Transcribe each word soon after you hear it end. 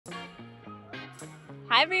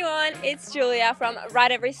Hi everyone, it's Julia from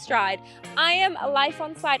Ride Every Stride. I am live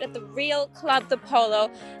on site at the Real Club de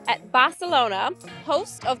Polo at Barcelona,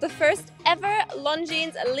 host of the first ever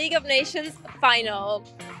Longines League of Nations final.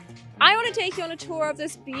 I want to take you on a tour of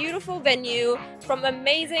this beautiful venue, from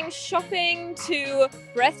amazing shopping to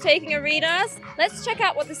breathtaking arenas. Let's check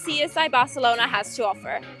out what the CSI Barcelona has to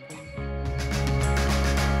offer.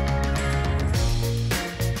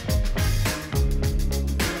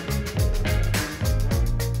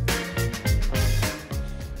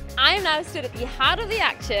 I am now stood at the heart of the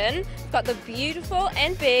action. We've got the beautiful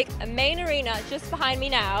and big main arena just behind me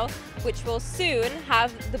now, which will soon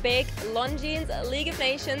have the big Longines League of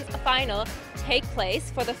Nations final take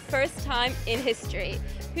place for the first time in history.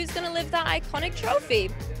 Who's going to lift that iconic trophy?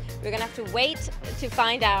 We're going to have to wait to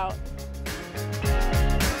find out.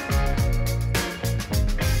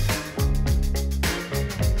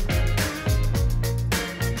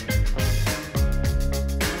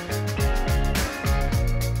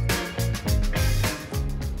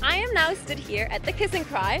 Now stood here at the Kiss and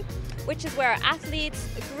Cry, which is where athletes,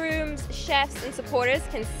 grooms, chefs and supporters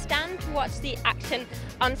can stand to watch the action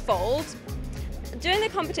unfold. During the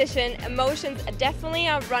competition, emotions definitely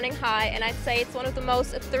are running high, and I'd say it's one of the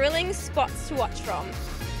most thrilling spots to watch from.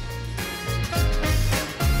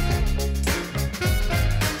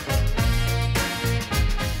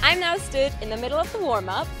 I'm now stood in the middle of the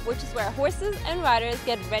warm-up, which is where horses and riders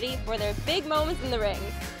get ready for their big moments in the ring.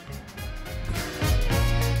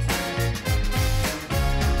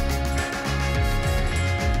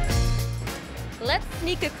 Let's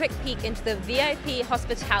sneak a quick peek into the VIP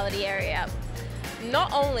hospitality area.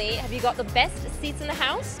 Not only have you got the best seats in the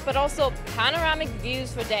house, but also panoramic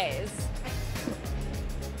views for days.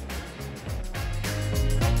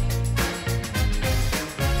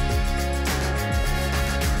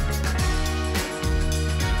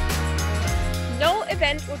 No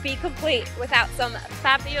event would be complete without some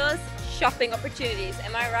fabulous shopping opportunities,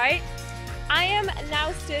 am I right? I am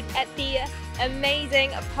now stood at the amazing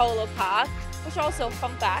Polo Park, which also,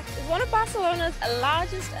 fun fact, is one of Barcelona's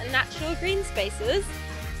largest natural green spaces.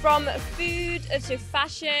 From food to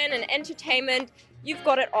fashion and entertainment, you've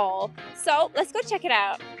got it all. So let's go check it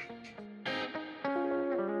out.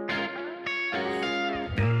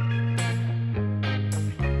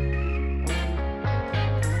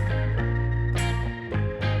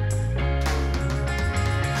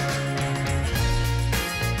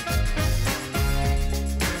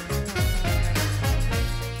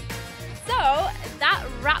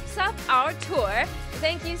 Wraps up our tour.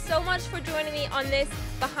 Thank you so much for joining me on this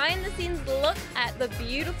behind the scenes look at the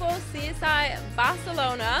beautiful CSI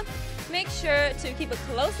Barcelona. Make sure to keep a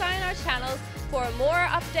close eye on our channels for more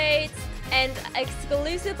updates and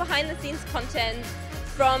exclusive behind the scenes content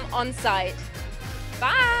from on site.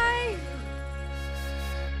 Bye!